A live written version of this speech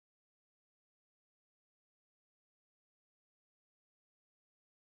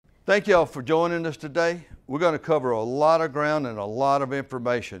Thank y'all for joining us today. We're going to cover a lot of ground and a lot of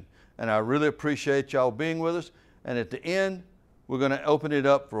information, and I really appreciate y'all being with us. And at the end, we're going to open it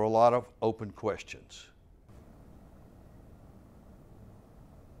up for a lot of open questions.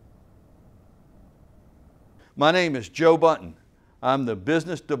 My name is Joe Bunton. I'm the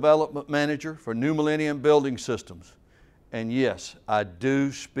Business Development Manager for New Millennium Building Systems. And yes, I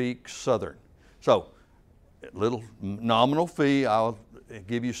do speak Southern. So, a little nominal fee, I'll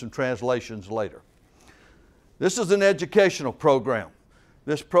give you some translations later. This is an educational program.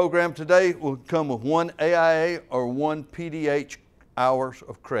 This program today will come with one AIA or one PDH hours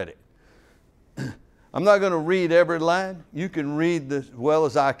of credit. I'm not going to read every line. You can read this as well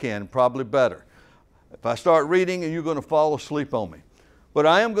as I can, probably better. If I start reading, you're going to fall asleep on me. But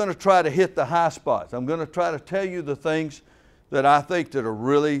I am going to try to hit the high spots. I'm going to try to tell you the things that I think that are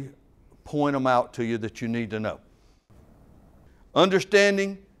really point them out to you that you need to know.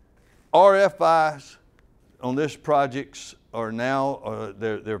 Understanding RFIs on this projects are now,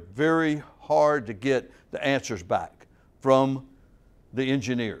 they're very hard to get the answers back from the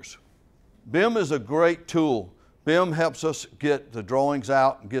engineers. BIM is a great tool. BIM helps us get the drawings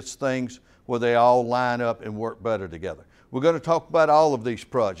out and gets things where they all line up and work better together. We're going to talk about all of these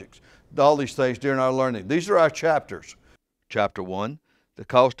projects, all these things during our learning. These are our chapters. Chapter 1, the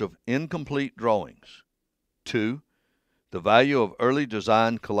cost of incomplete drawings. 2, the value of early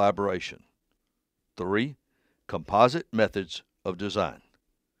design collaboration. 3, composite methods of design.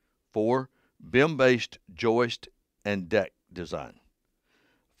 4, BIM-based joist and deck design.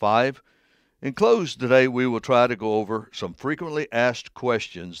 5, in close today, we will try to go over some frequently asked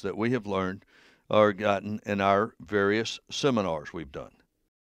questions that we have learned or gotten in our various seminars we've done.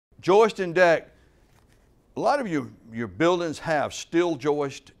 Joist and deck. A lot of your buildings have steel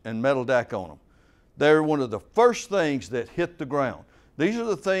joist and metal deck on them. They're one of the first things that hit the ground. These are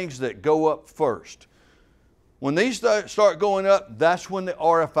the things that go up first. When these start going up, that's when the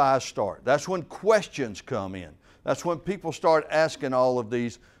RFIs start. That's when questions come in. That's when people start asking all of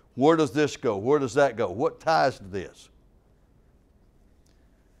these, where does this go? Where does that go? What ties to this?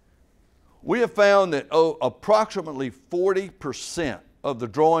 We have found that approximately 40% of the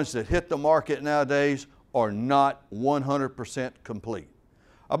drawings that hit the market nowadays are not 100% complete.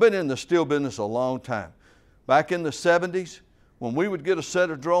 I've been in the steel business a long time. Back in the 70s, when we would get a set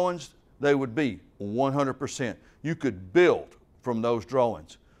of drawings, they would be 100%. You could build from those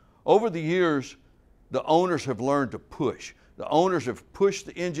drawings. Over the years, the owners have learned to push. The owners have pushed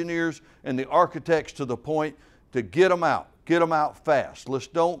the engineers and the architects to the point to get them out fast.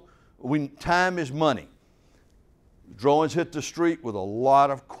 Time is money. Drawings hit the street with a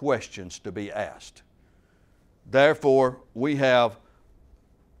lot of questions to be asked. Therefore, we have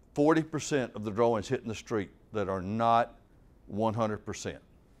 40% of the drawings hitting the street that are not 100%.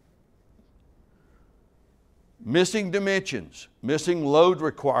 Missing dimensions, missing load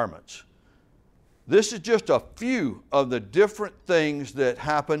requirements. This is just a few of the different things that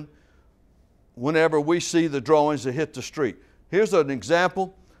happen whenever we see the drawings that hit the street. Here's an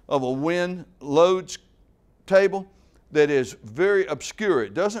example of a wind loads table that is very obscure.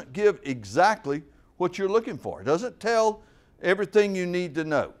 It doesn't give exactly what you're looking for. It doesn't tell everything you need to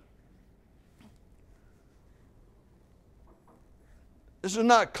know. This is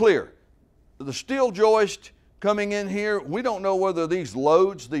not clear. The steel joist coming in here, we don't know whether these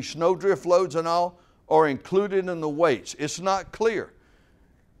loads, these snowdrift loads and all, are included in the weights. It's not clear.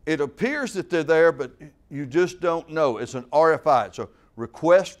 It appears that they're there, but you just don't know. It's an RFI. It's a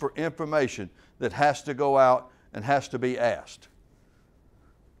request for information that has to go out and has to be asked.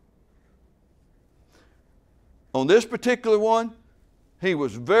 On this particular one, he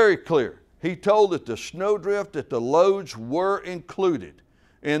was very clear. He told that the snowdrift, that the loads were included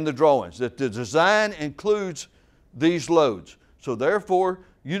in the drawings, that the design includes these loads. So therefore,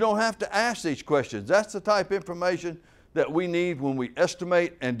 you don't have to ask these questions. That's the type of information that we need when we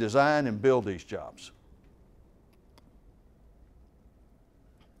estimate and design and build these jobs.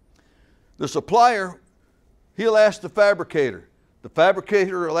 The supplier, he'll ask the fabricator. The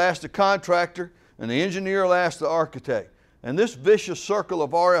fabricator will ask the contractor, and the engineer will ask the architect. And this vicious circle of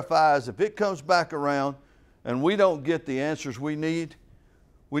RFIs, if it comes back around and we don't get the answers we need,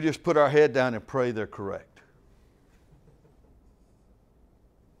 we just put our head down and pray they're correct.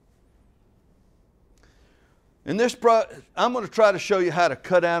 In this, I'm going to try to show you how to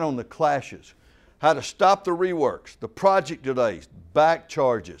cut out on the clashes, how to stop the reworks, the project delays, back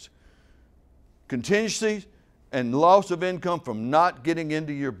charges, contingencies, and loss of income from not getting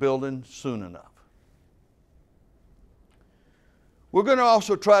into your building soon enough. We're going to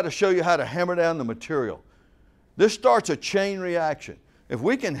also try to show you how to hammer down the material. This starts a chain reaction. If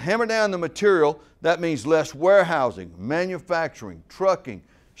we can hammer down the material, that means less warehousing, manufacturing, trucking,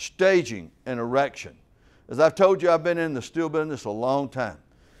 staging, and erection. As I've told you, I've been in the steel business a long time.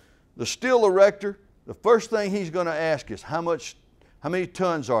 The steel erector, the first thing he's going to ask is how many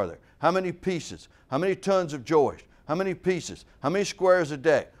tons are there? How many pieces? How many tons of joist? How many pieces? How many squares of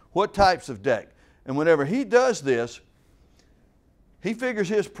deck? What types of deck? And whenever he does this, he figures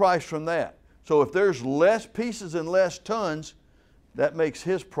his price from that. So if there's less pieces and less tons, that makes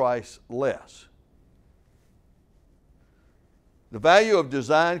his price less. The value of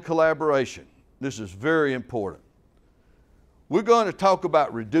design collaboration. This is very important. We're going to talk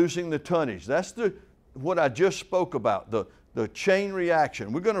about reducing the tonnage. That's what I just spoke about, the chain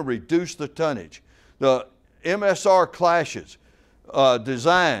reaction. We're going to reduce the tonnage. The MSR clashes,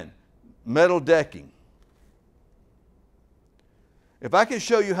 design, metal decking. If I can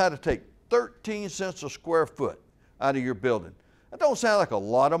show you how to take 13 cents a square foot out of your building, that don't sound like a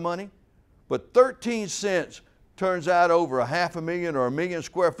lot of money, but 13 cents turns out over $500,000 or $1 million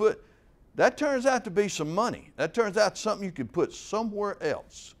square foot. That turns out to be some money. That turns out something you can put somewhere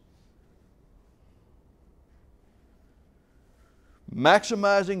else.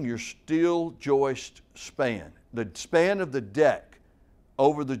 Maximizing your steel joist span, the span of the deck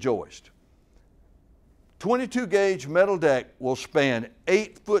over the joist. 22 gauge metal deck will span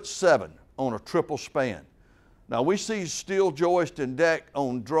 8'7" on a triple span. Now we see steel joist and deck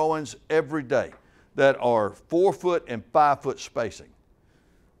on drawings every day that are 4 foot and 5 foot spacing.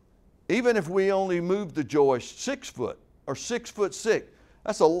 Even if we only move the joist 6 foot or 6'6",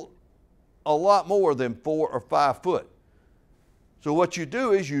 that's a lot more than 4 or 5 foot. So what you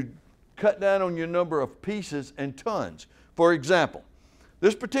do is you cut down on your number of pieces and tons. For example,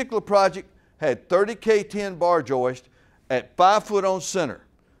 this particular project had 30 K10 bar joist at 5 foot on center.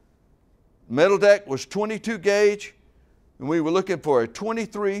 Metal deck was 22 gauge, and we were looking for a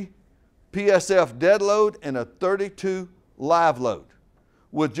 23 PSF dead load and a 32 live load.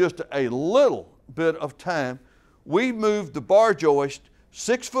 With just a little bit of time, we moved the bar joist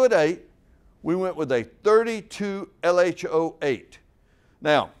 6'8". We went with a 32 LHO8.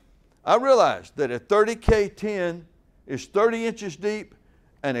 Now, I realize that a 30 K10 is 30 inches deep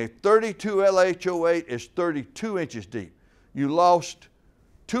and a 32 LHO8 is 32 inches deep. You lost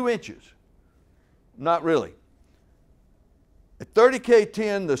 2 inches. Not really. A 30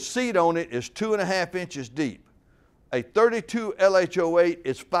 K10, the seat on it is 2.5 inches deep. A 32 LHO8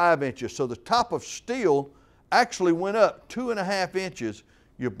 is 5 inches. So the top of steel actually went up 2.5 inches.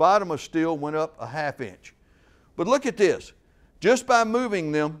 Your bottom of steel went up 1/2 inch. But look at this. Just by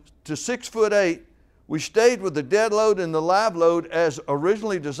moving them to 6'8", we stayed with the dead load and the live load as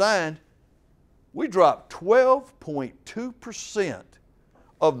originally designed. We dropped 12.2%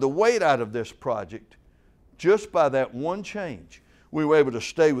 of the weight out of this project just by that one change. We were able to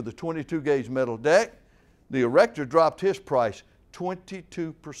stay with the 22 gauge metal deck. The erector dropped his price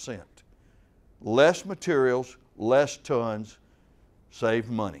 22%. Less materials, less tons, save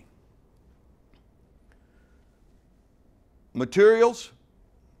money. Materials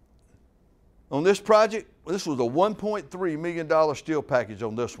on this project, this was a $1.3 million steel package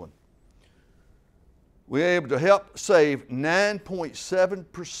on this one. We were able to help save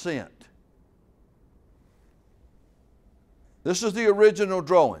 9.7%. This is the original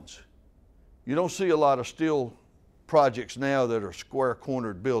drawings. You don't see a lot of steel projects now that are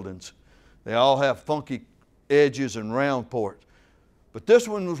square-cornered buildings. They all have funky edges and round ports. But this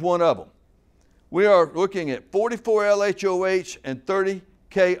one was one of them. We are looking at 44 LHOH and 30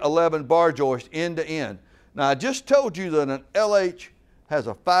 K11 bar joist end to end. Now I just told you that an LH has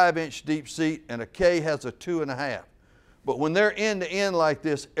a 5-inch deep seat and a K has a 2.5. But when they're end to end like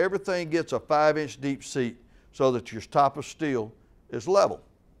this, everything gets a 5-inch deep seat so that your top of steel is level.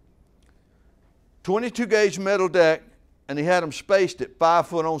 22 gauge metal deck, and he had them spaced at 5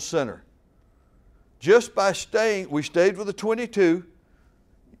 foot on center. Just by we stayed with the 22,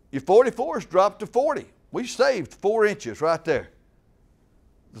 your 44s dropped to 40. We saved 4 inches right there.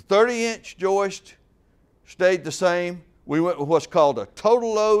 The 30-inch joist stayed the same. We went with what's called a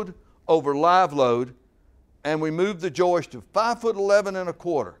total load over live load, and we moved the joist to 5'11" and a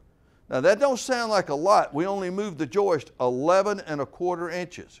quarter. Now that don't sound like a lot. We only moved the joist 11 1/4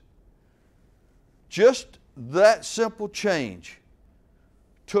 inches. Just that simple change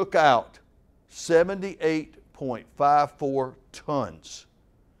took out 78.54 tons.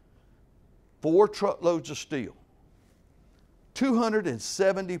 4 truckloads of steel.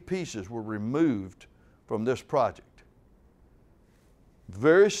 270 pieces were removed from this project.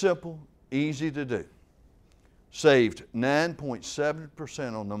 Very simple, easy to do. Saved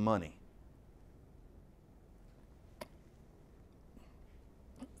 9.7% on the money.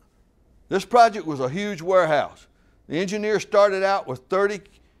 This project was a huge warehouse. The engineer started out with 30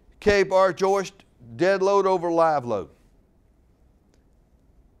 K-bar joist, dead load over live load.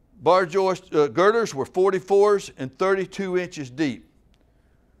 Bar joist girders were 44s and 32 inches deep.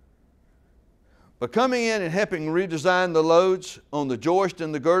 By coming in and helping redesign the loads on the joist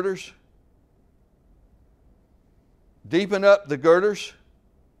and the girders, deepen up the girders,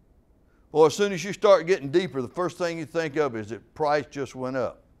 well, as soon as you start getting deeper, the first thing you think of is that price just went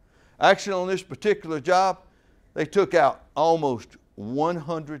up. Actually, on this particular job, they took out almost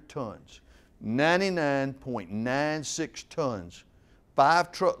 100 tons, 99.96 tons,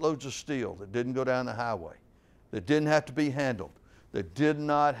 5 truckloads of steel that didn't go down the highway, that didn't have to be handled, that did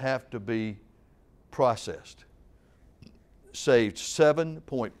not have to be processed. Saved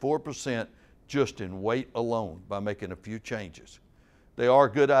 7.4% just in weight alone by making a few changes. There are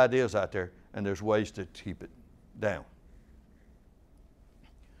good ideas out there, and there's ways to keep it down.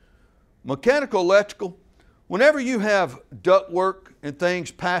 Mechanical, electrical, whenever you have ductwork and things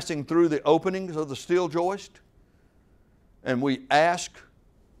passing through the openings of the steel joist, and we ask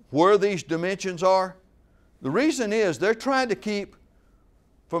where these dimensions are, the reason is they're trying to keep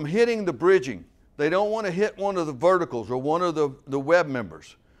from hitting the bridging. They don't want to hit one of the verticals or one of the web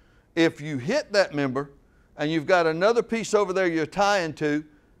members. If you hit that member and you've got another piece over there you're tying to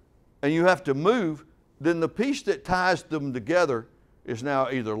and you have to move, then the piece that ties them together is now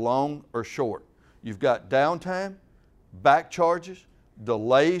either long or short. You've got downtime, back charges,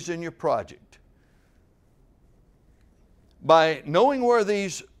 delays in your project. By knowing where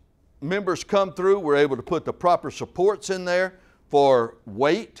these members come through, we're able to put the proper supports in there for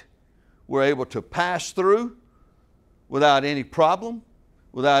weight. We're able to pass through without any problem,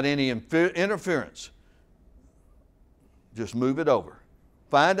 without any interference. Just move it over.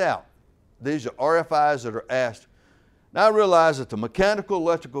 Find out. These are RFIs that are asked. Now I realize that the mechanical,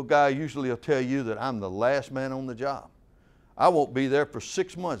 electrical guy usually will tell you that I'm the last man on the job. I won't be there for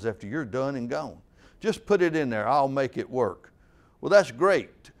 6 months after you're done and gone. Just put it in there, I'll make it work. Well, that's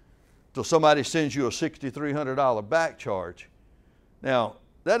great till somebody sends you a $6,300 back charge. Now,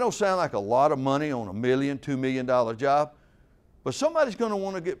 that don't sound like a lot of money on $1 million, $2 million job, but somebody's going to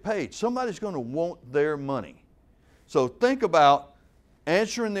want to get paid. Somebody's going to want their money. So think about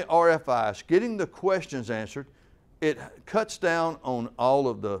answering the RFIs, getting the questions answered. It cuts down on all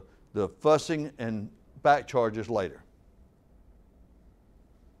of the fussing and back charges later.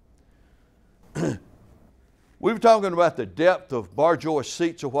 We were talking about the depth of bar joist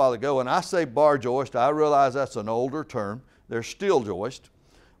seats a while ago, and I say bar joist, I realize that's an older term. They're steel joist.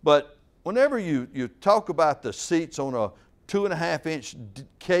 But whenever you talk about the seats on a 2.5 inch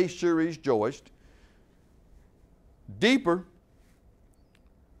K-series joist, deeper,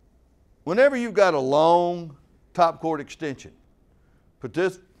 whenever you've got a long top cord extension, but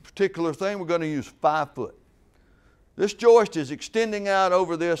this particular thing we're going to use 5 foot. This joist is extending out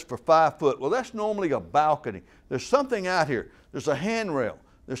over this for 5 foot. Well, that's normally a balcony. There's something out here. There's a handrail.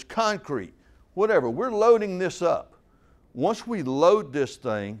 There's concrete, whatever. We're loading this up. Once we load this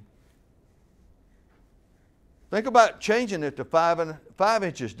thing, think about changing it to 5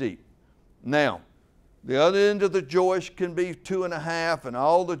 inches deep. Now, the other end of the joist can be 2.5, and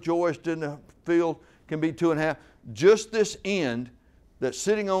all the joists in the field can be 2.5. Just this end that's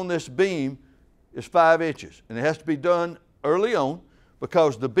sitting on this beam is 5 inches, and it has to be done early on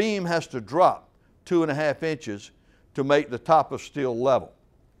because the beam has to drop 2.5 inches to make the top of steel level.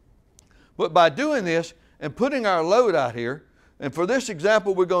 But by doing this and putting our load out here, and for this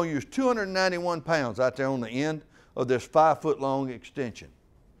example we're going to use 291 pounds out there on the end of this 5 foot long extension.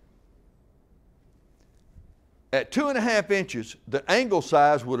 At 2.5 inches, the angle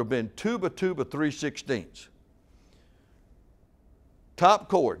size would have been 2 by 2 by 3/16. Top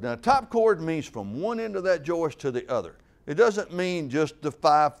cord. Now top cord means from one end of that joist to the other. It doesn't mean just the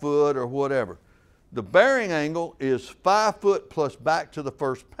 5 foot or whatever. The bearing angle is 5 foot plus back to the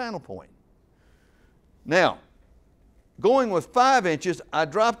first panel point. Now, going with 5 inches, I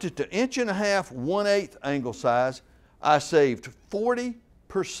dropped it to 1.5 1/8 angle size. I saved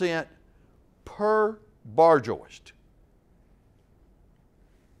 40% per bar joist.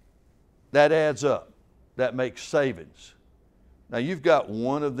 That adds up. That makes savings. Now you've got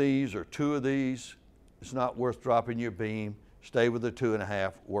one of these or two of these. It's not worth dropping your beam. Stay with the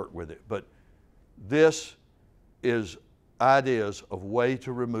 2.5, work with it. But this is ideas of way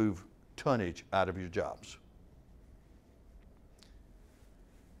to remove tonnage out of your jobs.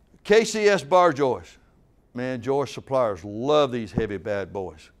 KCS bar joist. Man, joist suppliers love these heavy bad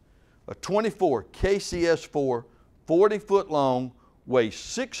boys. A 24 KCS4, 40 foot long, weighs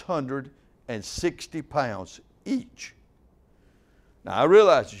 660 pounds each. Now I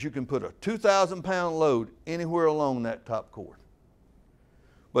realize that you can put a 2,000-pound load anywhere along that top cord.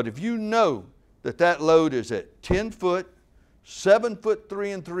 But if you know that that load is at 10 foot, 7 foot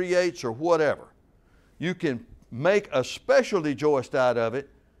 3 3/8 or whatever, you can make a specialty joist out of it,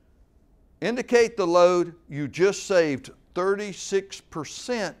 indicate the load, you just saved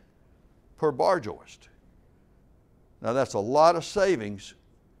 36% per bar joist. Now that's a lot of savings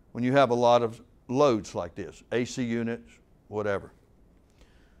when you have a lot of loads like this, AC units, whatever.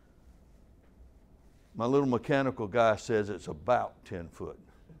 My little mechanical guy says it's about 10 foot.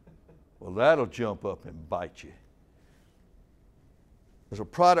 Well, that'll jump up and bite you. There's a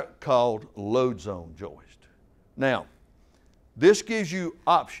product called Load Zone Joist. Now, this gives you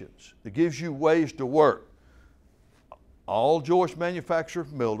options. It gives you ways to work. All joist manufacturers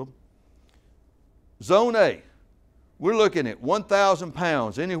build them. Zone A, we're looking at 1,000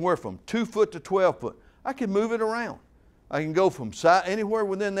 pounds, anywhere from 2 foot to 12 foot. I can move it around. I can go from anywhere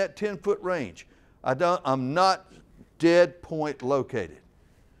within that 10-foot range. I'm not dead point located.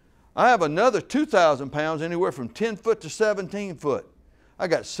 I have another 2,000 pounds, anywhere from 10 foot to 17 foot. I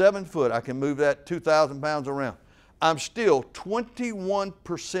got 7 foot. I can move that 2,000 pounds around. I'm still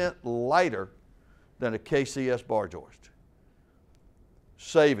 21% lighter than a KCS bar joist.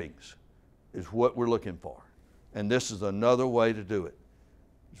 Savings is what we're looking for. And this is another way to do it.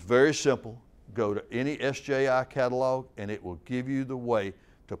 It's very simple. Go to any SJI catalog and it will give you the way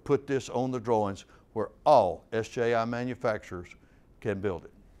to put this on the drawings where all SJI manufacturers can build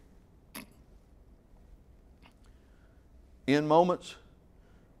it. End moments.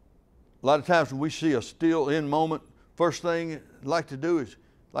 A lot of times when we see a steel end moment, first thing I'd like to do is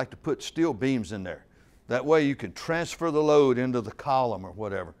like to put steel beams in there. That way you can transfer the load into the column or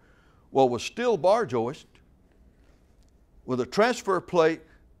whatever. Well, with steel bar joist, with a transfer plate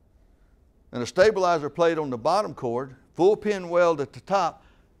and a stabilizer plate on the bottom cord, full pin weld at the top,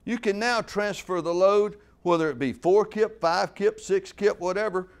 you can now transfer the load, whether it be 4 kip, 5 kip, 6 kip,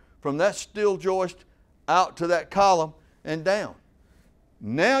 whatever, from that steel joist out to that column and down.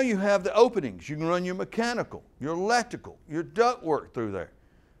 Now you have the openings. You can run your mechanical, your electrical, your duct work through there.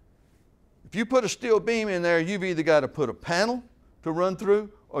 If you put a steel beam in there, you've either got to put a panel to run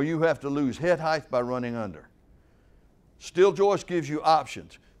through or you have to lose head height by running under. Steel joist gives you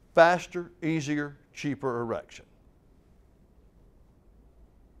options. Faster, easier, cheaper erection.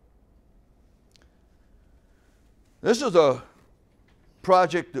 This is a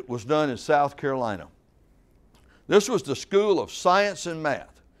project that was done in South Carolina. This was the School of Science and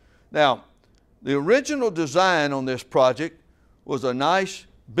Math. Now, the original design on this project was a nice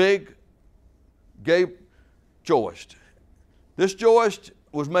big gable joist. This joist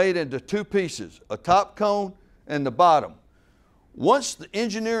was made into 2 pieces, a top cone and the bottom. Once the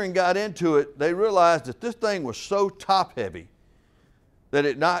engineering got into it, they realized that this thing was so top heavy that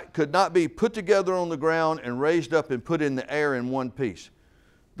it could not be put together on the ground and raised up and put in the air in one piece.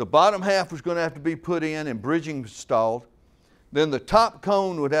 The bottom half was going to have to be put in and bridging installed. Then the top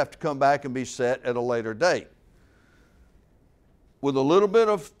cone would have to come back and be set at a later date. With a little bit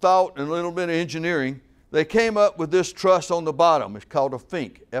of thought and a little bit of engineering, they came up with this truss on the bottom. It's called a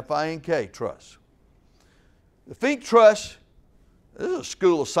Fink, F-I-N-K truss. The Fink truss, this is a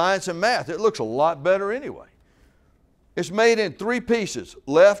School of Science and Math. It looks a lot better anyway. It's made in 3 pieces,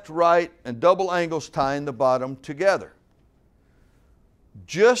 left, right, and double angles tying the bottom together.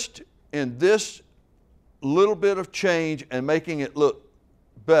 Just in this little bit of change and making it look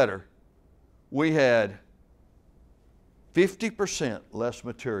better, we had 50% less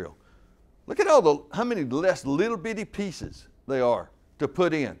material. Look at how many less little bitty pieces they are to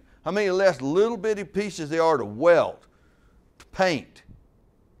put in. How many less little bitty pieces they are to weld, to paint.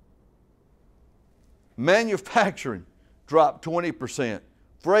 Manufacturing dropped 20%.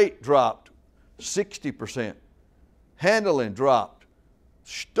 Freight dropped 60%. Handling dropped.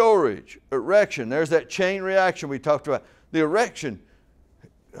 Storage, erection, there's that chain reaction we talked about. The erection,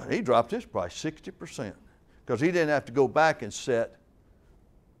 he dropped his price 60% because he didn't have to go back and set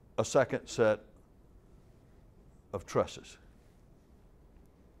a second set of trusses.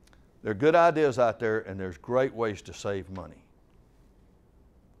 There are good ideas out there and there's great ways to save money.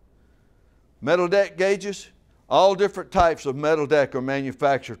 Metal deck gauges, all different types of metal deck are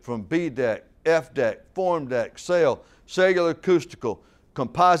manufactured from B deck, F deck, form deck, sail, cellular acoustical,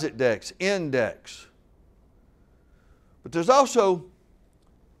 composite decks, end decks. But there's also,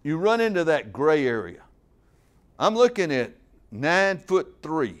 you run into that gray area. I'm looking at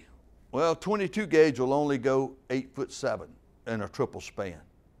 9'3". Well, 22 gauge will only go 8'7" in a triple span.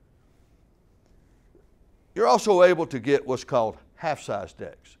 You're also able to get what's called half-size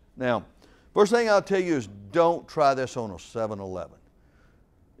decks. Now, first thing I'll tell you is don't try this on a 7-Eleven.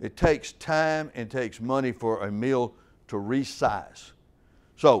 It takes time and takes money for a mill to resize.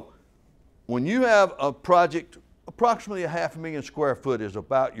 So when you have a project, approximately 500,000 square foot is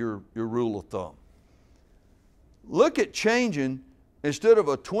about your rule of thumb. Look at changing, instead of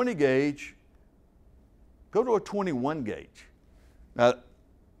a 20 gauge, go to a 21 gauge. Now,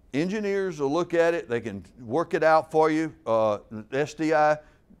 engineers will look at it, they can work it out for you. SDI,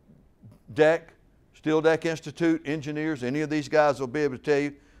 deck, Steel Deck Institute, engineers, any of these guys will be able to tell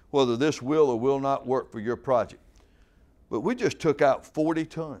you whether this will or will not work for your project. But we just took out 40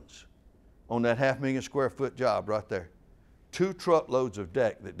 tons on that 500,000 square foot job right there. 2 truckloads of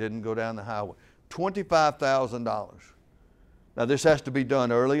deck that didn't go down the highway. $25,000. Now this has to be done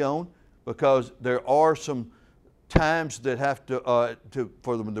early on because there are some times that have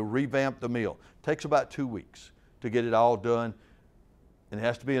for them to revamp the mill. It takes about 2 weeks to get it all done, and it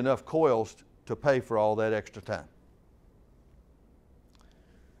has to be enough coils to pay for all that extra time.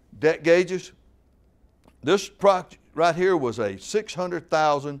 Deck gauges. This project right here was a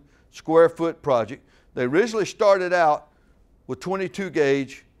 600,000 square foot project. They originally started out with 22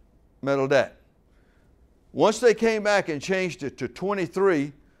 gauge metal deck. Once they came back and changed it to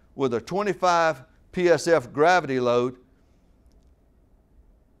 23 with a 25 PSF gravity load,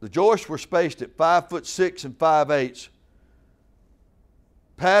 the joists were spaced at 5'6" and 5'8".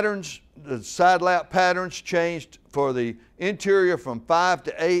 Patterns, the side lap patterns changed for the interior from 5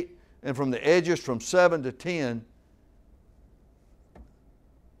 to 8 and from the edges from 7 to 10.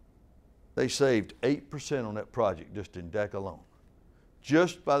 They saved 8% on that project just in deck alone,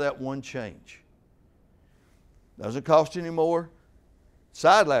 just by that one change. Doesn't cost any more.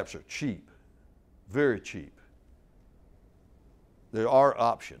 Side laps are cheap, very cheap. There are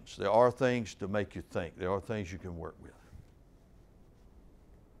options. There are things to make you think. There are things you can work with.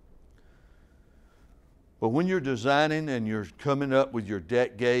 But when you're designing and you're coming up with your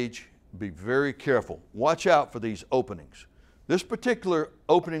deck gauge, be very careful. Watch out for these openings. This particular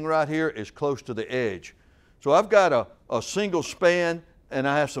opening right here is close to the edge. So I've got a single span and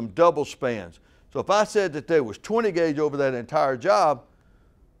I have some double spans. So if I said that there was 20 gauge over that entire job,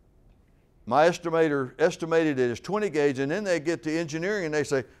 my estimator estimated it as 20 gauge, and then they get to engineering and they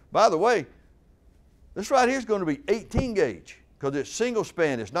say, by the way, this right here is going to be 18 gauge because it's single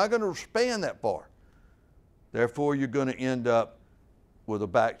span. It's not going to span that far. Therefore, you're going to end up with a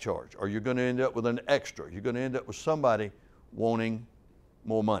back charge, or you're going to end up with an extra. You're going to end up with somebody wanting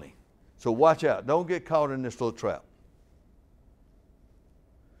more money. So watch out. Don't get caught in this little trap.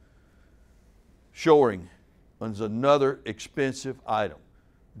 Shoring is another expensive item.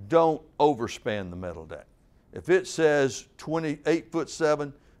 Don't overspan the metal deck. If it says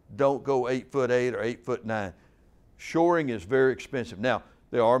 8'7", don't go 8'8" or 8'9". Shoring is very expensive. Now,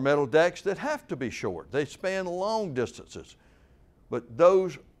 there are metal decks that have to be shored. They span long distances, but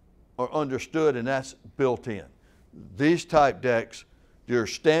those are understood and that's built in. These type decks, your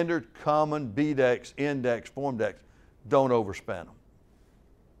standard common B decks, N decks, form decks, don't overspan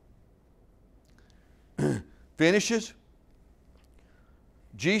them. Finishes.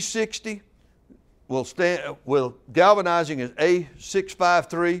 G60 will galvanizing is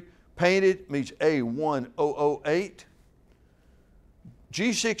A653, painted meets A1008.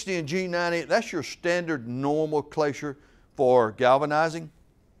 G60 and G90, that's your standard nomenclature for galvanizing.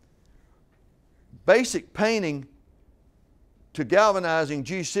 Basic painting to galvanizing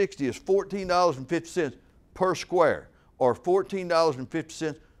G60 is $14.50 per square, or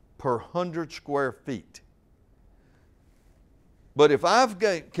 $14.50 per 100 square feet. But if I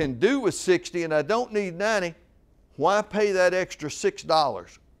can do with 60 and I don't need 90, why pay that extra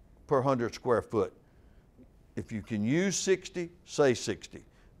 $6 per 100 square foot? If you can use 60, say 60.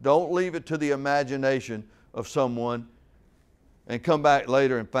 Don't leave it to the imagination of someone and come back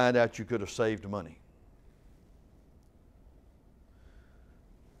later and find out you could have saved money.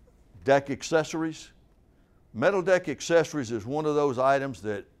 Deck accessories. Metal deck accessories is one of those items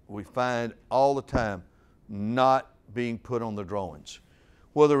that we find all the time not being put on the drawings.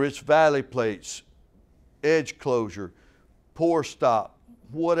 Whether it's valley plates, edge closure, pour stop,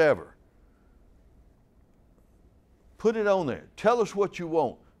 whatever. Put it on there. Tell us what you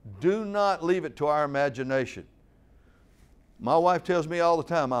want. Do not leave it to our imagination. My wife tells me all the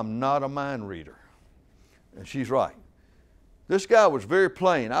time I'm not a mind reader. And she's right. This guy was very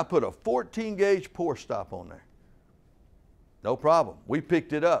plain. I put a 14 gauge pour stop on there. No problem. We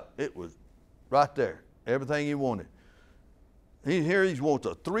picked it up. It was right there. Everything he wanted. Here he wants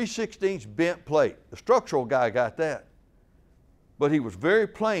a 3/16 bent plate. The structural guy got that. But he was very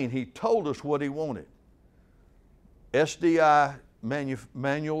plain. He told us what he wanted. SDI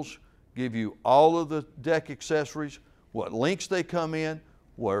manuals give you all of the deck accessories, what lengths they come in,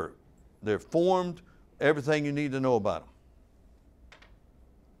 where they're formed, everything you need to know about them.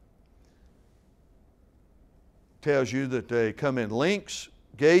 Tells you that they come in links,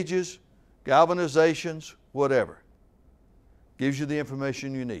 gauges, galvanizations, whatever. Gives you the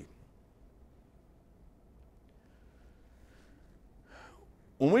information you need.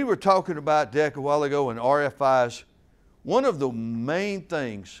 When we were talking about deck a while ago and RFIs, one of the main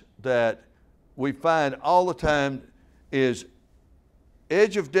things that we find all the time is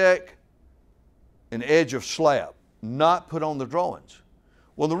edge of deck and edge of slab, not put on the drawings.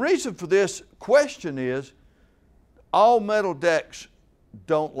 Well, the reason for this question is all metal decks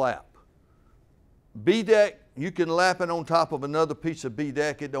don't lap. B deck, you can lap it on top of another piece of B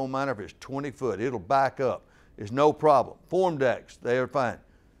deck. It don't matter if it's 20 foot. It'll back up. It's no problem. Form decks, they are fine.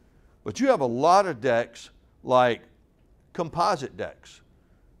 But you have a lot of decks like composite decks,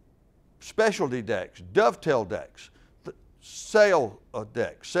 specialty decks, dovetail decks, sail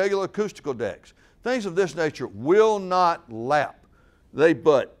decks, cellular acoustical decks. Things of this nature will not lap. They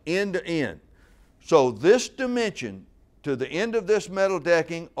butt end to end. So this dimension to the end of this metal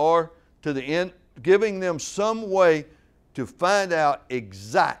decking or to the end, giving them some way to find out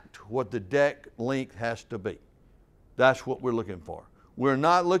exact what the deck length has to be. That's what we're looking for. We're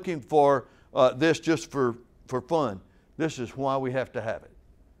not looking for this just for fun. This is why we have to have it.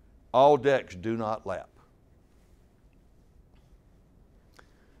 All decks do not lap.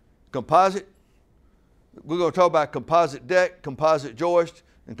 Composite, we're going to talk about composite deck, composite joist,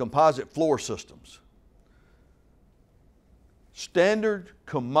 and composite floor systems. Standard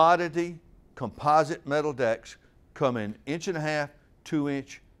commodity composite metal decks come in 1.5,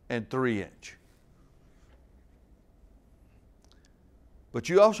 2-inch, and 3-inch. But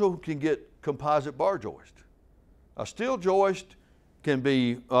you also can get composite bar joist. A steel joist can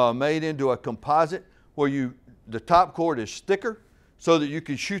be made into a composite where the top cord is thicker so that you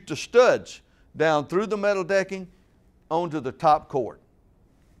can shoot the studs down through the metal decking onto the top cord.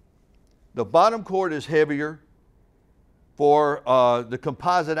 The bottom cord is heavier for the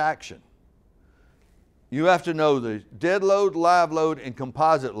composite action. You have to know the dead load, live load, and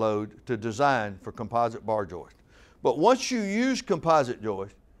composite load to design for composite bar joist. But once you use composite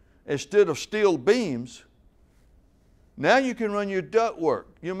joist, instead of steel beams, now you can run your ductwork,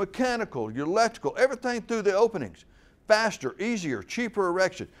 your mechanical, your electrical, everything through the openings. Faster, easier, cheaper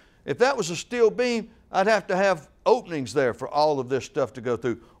erection. If that was a steel beam, I'd have to have openings there for all of this stuff to go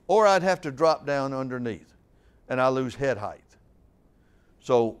through, or I'd have to drop down underneath, and I lose head height.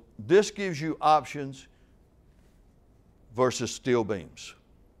 So this gives you options versus steel beams.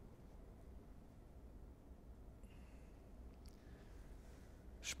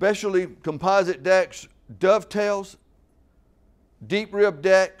 Especially composite decks, dovetails, deep rib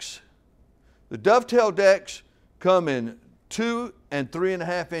decks. The dovetail decks come in 2 and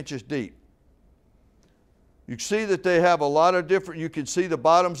 3.5 inches deep. You can see that they have a lot of different, you can see the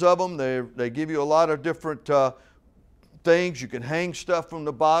bottoms of them. They give you a lot of different things. You can hang stuff from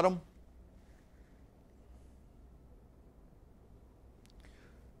the bottom.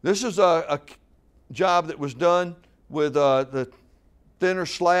 This is a job that was done with the thinner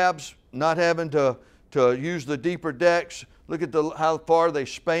slabs, not having to use the deeper decks. Look at how far they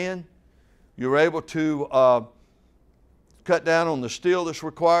span. You're able to cut down on the steel that's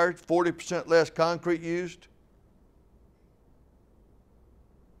required, 40% less concrete used.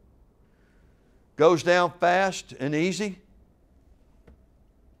 Goes down fast and easy.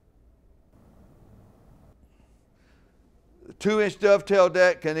 The 2-inch dovetail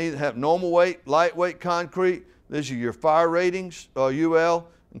deck can either have normal weight, lightweight concrete. These are your fire ratings, UL,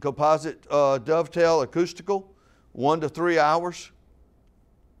 and composite dovetail acoustical, 1 to 3 hours.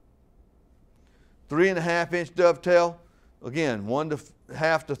 3.5-inch dovetail, again,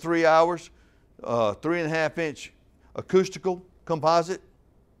 1.5 to 3 hours. 3.5-inch acoustical composite.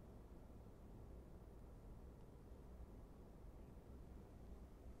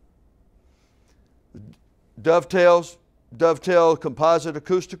 Dovetails, dovetail composite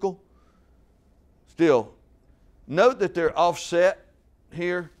acoustical. Still, note that they're offset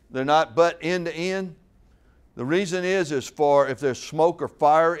here. They're not butt end to end. The reason is for if there's smoke or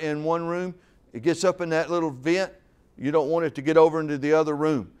fire in one room, it gets up in that little vent. You don't want it to get over into the other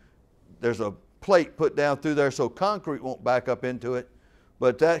room. There's a plate put down through there so concrete won't back up into it,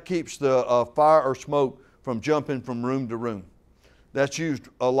 but that keeps the fire or smoke from jumping from room to room. That's used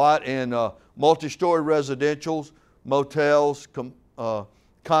a lot in multi-story residentials, motels,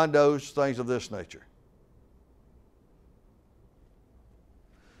 condos, things of this nature.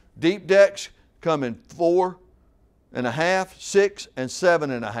 Deep decks come in 4.5, 6, and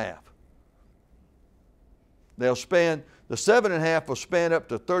 7.5. They'll span, the 7.5 will span up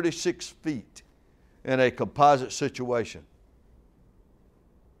to 36 feet in a composite situation.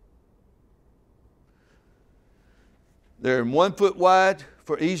 They're 1 foot wide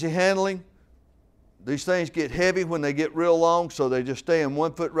for easy handling. These things get heavy when they get real long, so they just stay in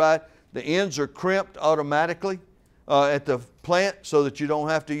 1 foot wide. The ends are crimped automatically at the plant so that you don't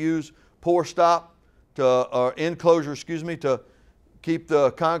have to use pour stop or enclosure, to keep the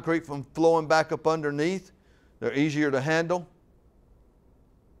concrete from flowing back up underneath. They're easier to handle.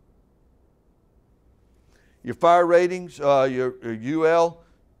 Your fire ratings, your UL,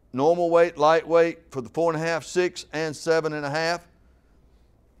 normal weight, lightweight for the 4.5, 6, and 7.5.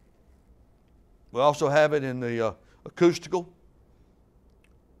 We also have it in the acoustical.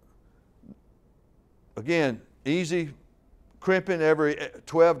 Again, easy crimping every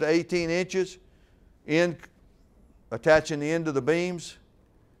 12 to 18 inches, attaching the end of the beams.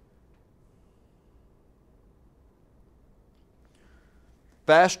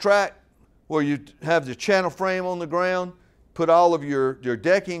 Fast track, where you have the channel frame on the ground, put all of your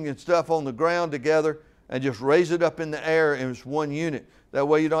decking and stuff on the ground together, and just raise it up in the air in just one unit. That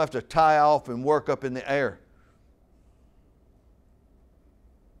way you don't have to tie off and work up in the air.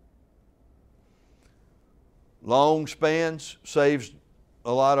 Long spans saves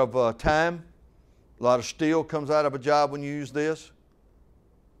a lot of time. A lot of steel comes out of a job when you use this.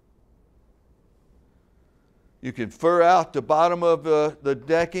 You can fur out the bottom of the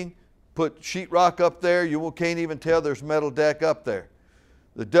decking, put sheetrock up there. You can't even tell there's metal deck up there.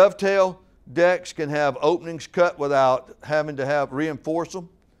 The dovetail decks can have openings cut without having to reinforce them.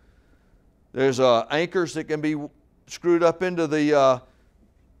 There's anchors that can be screwed up into the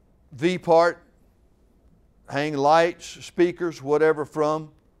V part, hang lights, speakers, whatever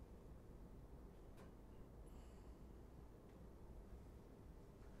from.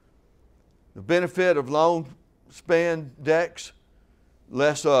 The benefit of long span decks,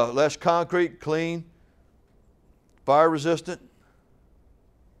 less concrete, clean, fire resistant.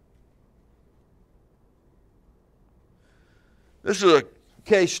 This is a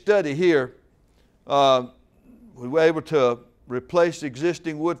case study here. We were able to replace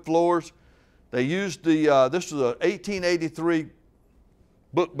existing wood floors. They used this was a 1883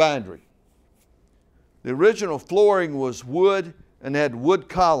 book bindery. The original flooring was wood and had wood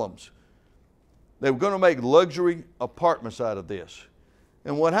columns. They were going to make luxury apartments out of this.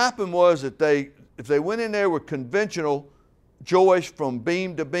 And what happened was that if they went in there with conventional joists from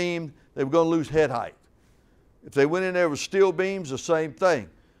beam to beam, they were going to lose head height. If they went in there with steel beams, the same thing.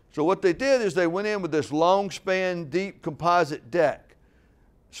 So what they did is they went in with this long span, deep composite deck,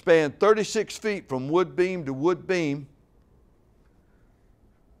 spanned 36 feet from wood beam to wood beam.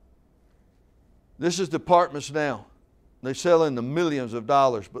 This is the apartments now. They sell in the millions of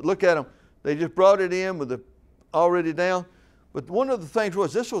dollars, but look at them. They just brought it in with it already down. But one of the things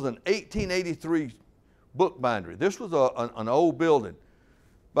was this was an 1883 book bindery. This was an old building.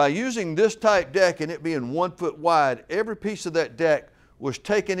 By using this type deck and it being 1 foot wide, every piece of that deck was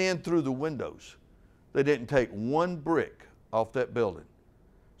taken in through the windows. They didn't take one brick off that building.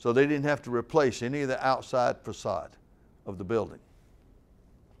 So they didn't have to replace any of the outside facade of the building.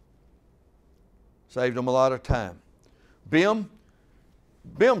 Saved them a lot of time.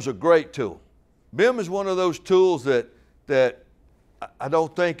 BIM's a great tool. BIM is one of those tools that I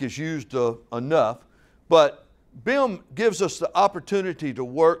don't think is used enough, but BIM gives us the opportunity to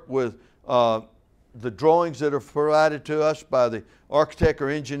work with the drawings that are provided to us by the architect or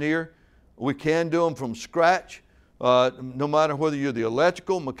engineer. We can do them from scratch, no matter whether you're the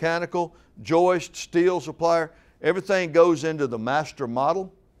electrical, mechanical, joist, steel supplier. Everything goes into the master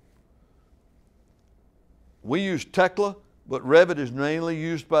model. We use Tekla, but Revit is mainly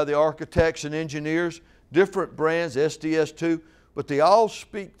used by the architects and engineers. Different brands, SDS2, but they all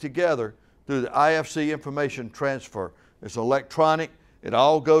speak together through the IFC information transfer. It's electronic. It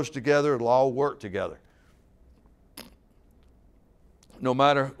all goes together. It'll all work together. No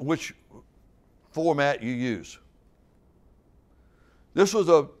matter which format you use. This was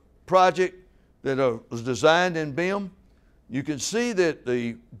a project that was designed in BIM. You can see that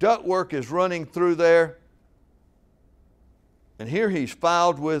the ductwork is running through there. And here he's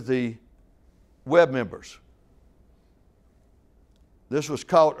filed with the web members. This was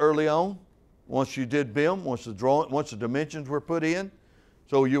caught early on, once you did BIM, once the dimensions were put in.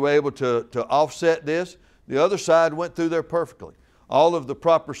 So you were able to offset this. The other side went through there perfectly. All of the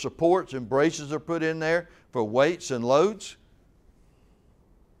proper supports and braces are put in there for weights and loads.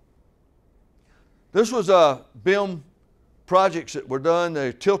 This was BIM projects that were done,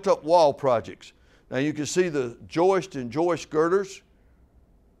 they're tilt-up wall projects. Now you can see the joist and joist girders.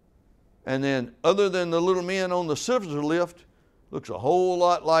 And then other than the little men on the scissor lift, looks a whole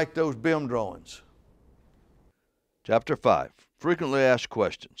lot like those BIM drawings. Chapter 5, Frequently Asked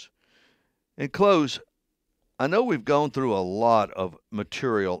Questions. In close, I know we've gone through a lot of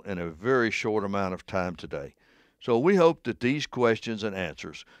material in a very short amount of time today, so we hope that these questions and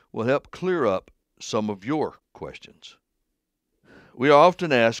answers will help clear up some of your questions. We are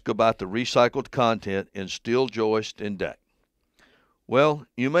often asked about the recycled content in steel joist and deck. Well,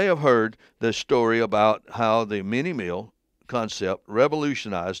 you may have heard the story about how the mini-mill concept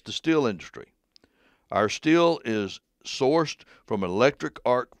revolutionized the steel industry. Our steel is sourced from electric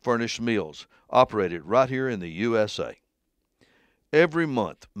arc furnace mills operated right here in the USA. Every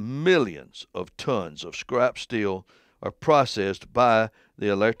month, millions of tons of scrap steel are processed by the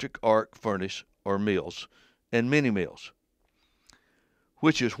electric arc furnace or mills and mini mills,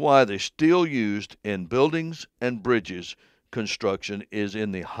 which is why the steel used in buildings and bridges construction is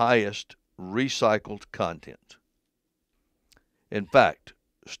in the highest recycled content. In fact,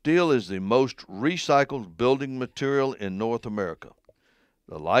 steel is the most recycled building material in North America.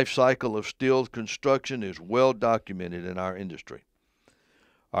 The life cycle of steel construction is well documented in our industry.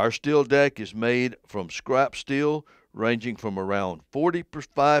 Our steel deck is made from scrap steel ranging from around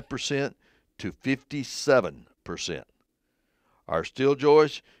 45% to 57%. Our steel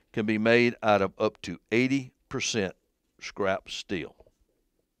joists can be made out of up to 80% scrap steel.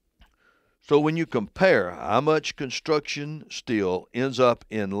 So when you compare how much construction steel ends up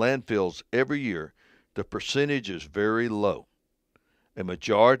in landfills every year, the percentage is very low. A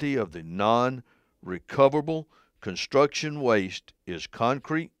majority of the non-recoverable construction waste is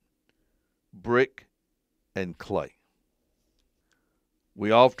concrete, brick, and clay.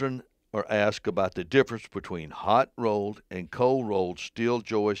 We often are asked about the difference between hot-rolled and cold-rolled steel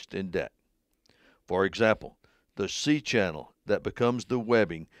joist and deck. For example, the C-channel that becomes the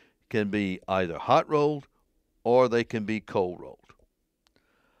webbing can be either hot-rolled or they can be cold-rolled.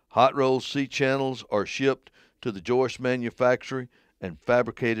 Hot-rolled C-channels are shipped to the joist manufacturer and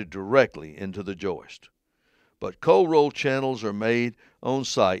fabricated directly into the joist. But cold-rolled channels are made on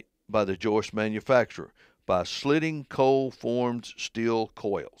site by the joist manufacturer by slitting cold-formed steel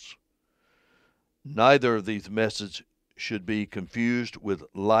coils. Neither of these methods should be confused with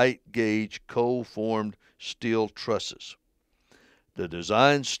light-gauge cold-formed steel trusses. The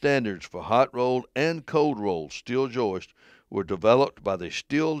design standards for hot-rolled and cold-rolled steel joist were developed by the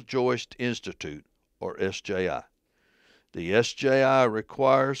Steel Joist Institute, or SJI. The SJI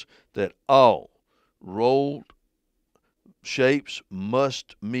requires that all rolled shapes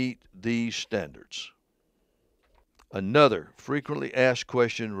must meet these standards. Another frequently asked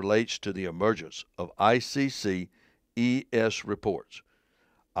question relates to the emergence of ICC ES reports.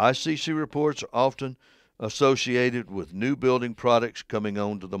 ICC reports are often associated with new building products coming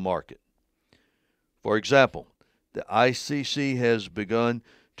onto the market. For example, the ICC has begun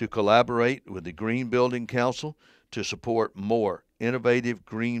to collaborate with the Green Building Council to support more innovative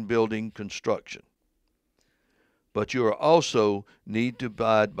green building construction. But you also need to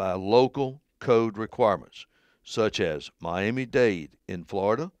abide by local code requirements, such as Miami-Dade in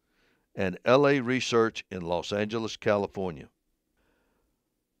Florida and LA Research in Los Angeles, California.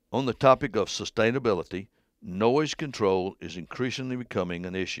 On the topic of sustainability, noise control is increasingly becoming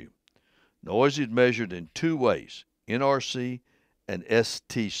an issue. Noise is measured in two ways, NRC and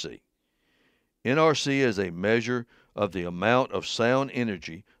STC. NRC is a measure of the amount of sound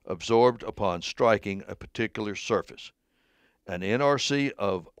energy absorbed upon striking a particular surface. An NRC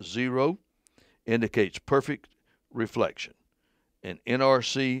of 0 indicates perfect reflection. An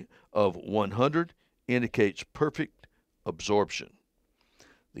NRC of 100 indicates perfect absorption.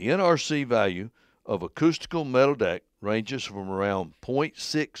 The NRC value of acoustical metal deck ranges from around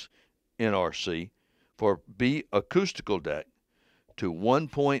 0.6 NRC for B acoustical deck to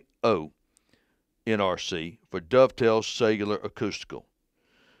 1.0 NRC for dovetail cellular acoustical.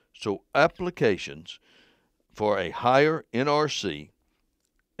 So applications for a higher NRC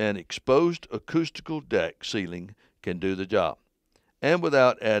and exposed acoustical deck ceiling can do the job, and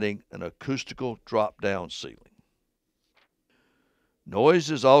without adding an acoustical drop-down ceiling. Noise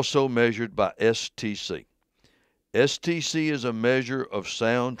is also measured by STC. STC is a measure of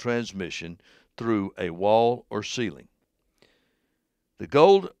sound transmission through a wall or ceiling. The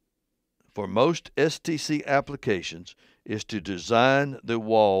goal for most STC applications is to design the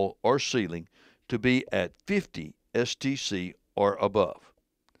wall or ceiling to be at 50 STC or above.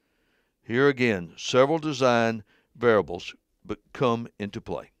 Here again, several design variables come into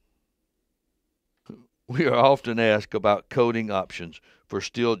play. We are often asked about coating options for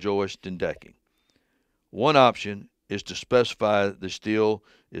steel joist and decking. One option is to specify the steel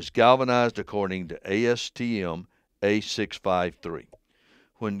is galvanized according to ASTM A653.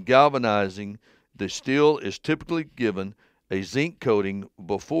 When galvanizing, the steel is typically given a zinc coating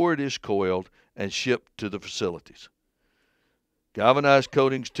before it is coiled and shipped to the facilities. Galvanized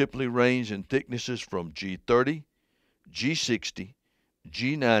coatings typically range in thicknesses from G30, G60,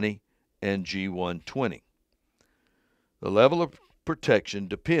 G90, and G120. The level of protection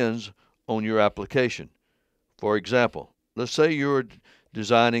depends on your application. For example, let's say you're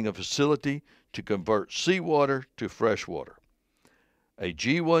designing a facility to convert seawater to fresh water. A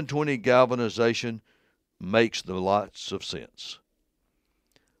G120 galvanization makes lots of sense.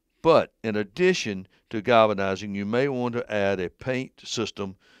 But in addition to galvanizing, you may want to add a paint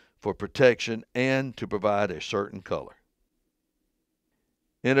system for protection and to provide a certain color.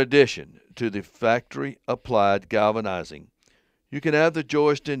 In addition to the factory applied galvanizing, you can have the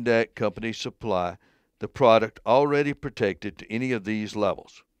joist and deck company supply the product already protected to any of these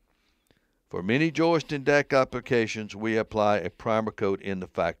levels. For many joist and deck applications, we apply a primer coat in the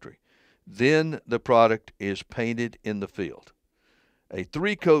factory. Then the product is painted in the field. A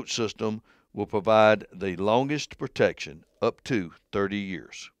 3-coat system will provide the longest protection, up to 30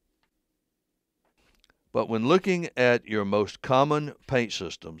 years. But when looking at your most common paint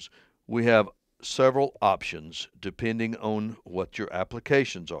systems, we have several options depending on what your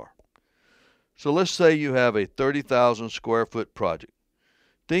applications are. So let's say you have a 30,000 square foot project.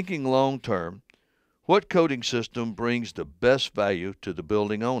 Thinking long term, what coating system brings the best value to the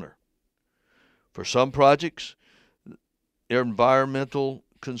building owner? For some projects, environmental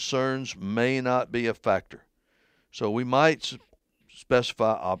concerns may not be a factor. So we might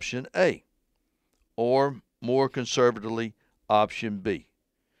specify option A, or more conservatively, option B.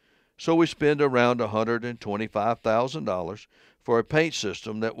 So we spend around $125,000 for a paint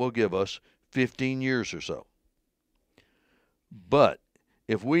system that will give us 15 years or so. But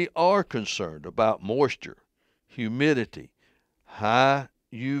if we are concerned about moisture, humidity, high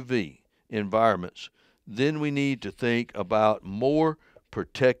UV environments, then we need to think about more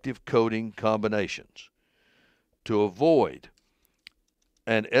protective coating combinations. To avoid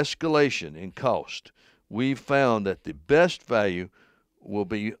an escalation in cost, we've found that the best value will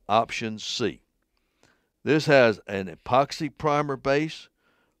be option C. This has an epoxy primer base,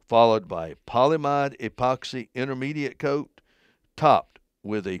 followed by a polyamide epoxy intermediate coat, topped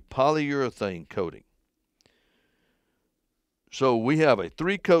with a polyurethane coating. So we have a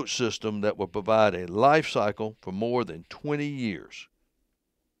 3-coat system that will provide a life cycle for more than 20 years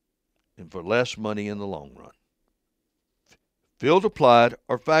and for less money in the long run. Field applied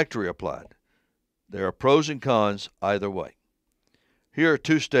or factory applied. There are pros and cons either way. Here are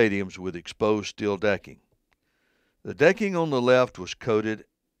 2 stadiums with exposed steel decking. The decking on the left was coated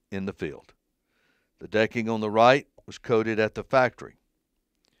in the field. The decking on the right was coated at the factory.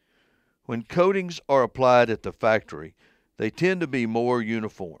 When coatings are applied at the factory, they tend to be more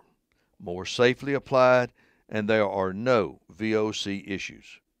uniform, more safely applied, and there are no VOC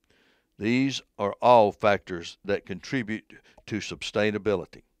issues. These are all factors that contribute to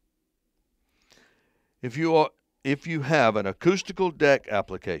sustainability. If you have an acoustical deck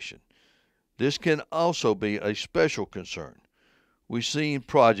application, this can also be a special concern. We've seen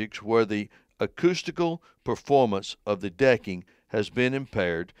projects where the acoustical performance of the decking has been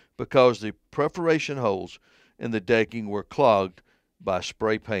impaired because the perforation holes in the decking were clogged by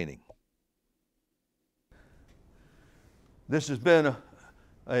spray painting. This has been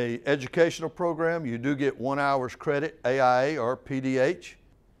an educational program. You do get 1 hour's credit, AIA or PDH.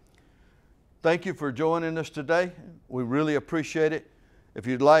 Thank you for joining us today. We really appreciate it. If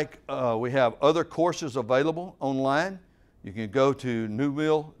you'd like, we have other courses available online. You can go to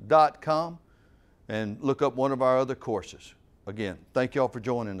newmill.com and look up one of our other courses. Again, thank you all for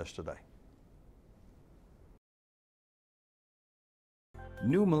joining us today.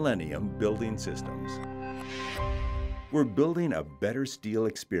 New Millennium Building Systems. We're building a better steel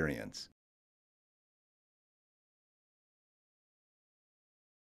experience.